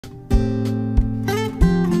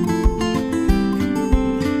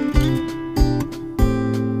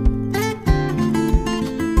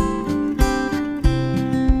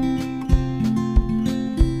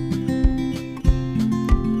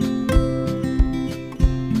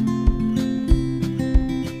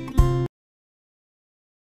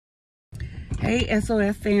Hey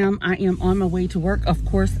SOF fam, I am on my way to work. Of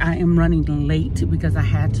course, I am running late because I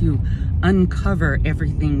had to uncover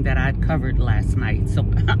everything that I'd covered last night. So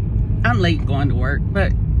I'm late going to work,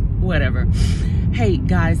 but whatever. Hey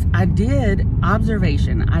guys, I did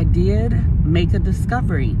make a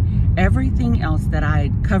discovery. Everything else that I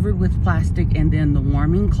had covered with plastic and then the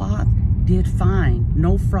warming cloth did fine.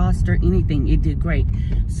 No frost or anything. It did great.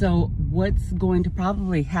 So what's going to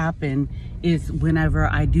probably happen is whenever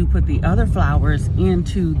I do put the other flowers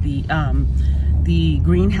into the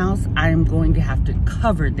greenhouse, I'm going to have to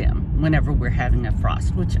cover them whenever we're having a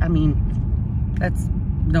frost, which, I mean, that's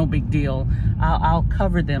no big deal. I'll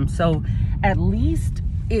cover them. So at least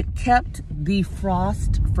it kept the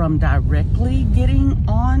frost from directly getting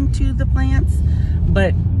onto the plants,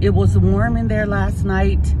 but it was warm in there last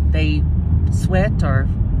night. They sweat or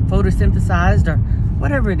photosynthesized or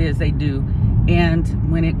whatever it is they do.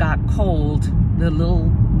 And when it got cold, the little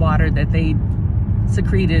water that they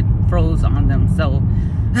secreted froze on them. So,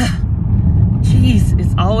 geez,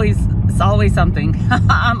 it's always something.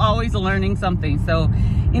 I'm always learning something. So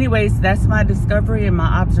anyways, that's my discovery and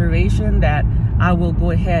my observation, that I will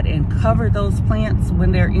go ahead and cover those plants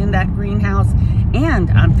when they're in that greenhouse. And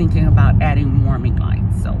I'm thinking about adding warming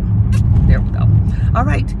lights. So there we go. All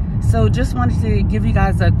right. So just wanted to give you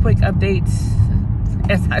guys a quick update.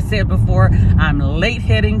 As I said before, I'm late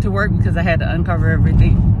heading to work because I had to uncover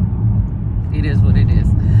everything. It is what it is.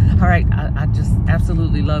 All right. I just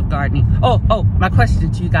absolutely love gardening. Oh, my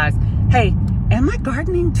question to you guys. Hey, am I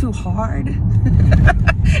gardening too hard?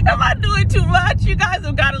 Am I doing too much? You guys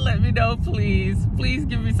have got to let me know, please. Please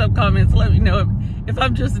give me some comments. Let me know if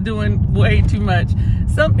I'm just doing way too much.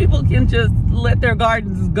 Some people can just let their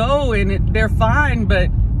gardens go and they're fine, but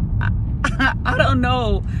I don't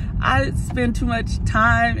know. I spend too much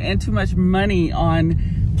time and too much money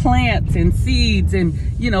on plants and seeds and,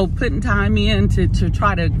 you know, putting time in to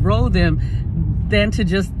try to grow them than to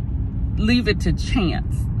just leave it to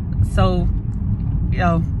chance. So, you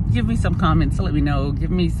know, give me some comments, let me know.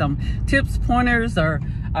 Give me some tips, pointers, or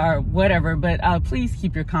whatever. But please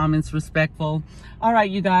keep your comments respectful. All right,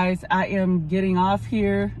 you guys, I am getting off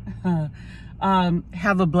here.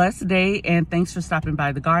 Have a blessed day, and thanks for stopping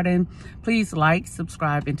by the garden. Please like,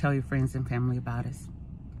 subscribe, and tell your friends and family about us.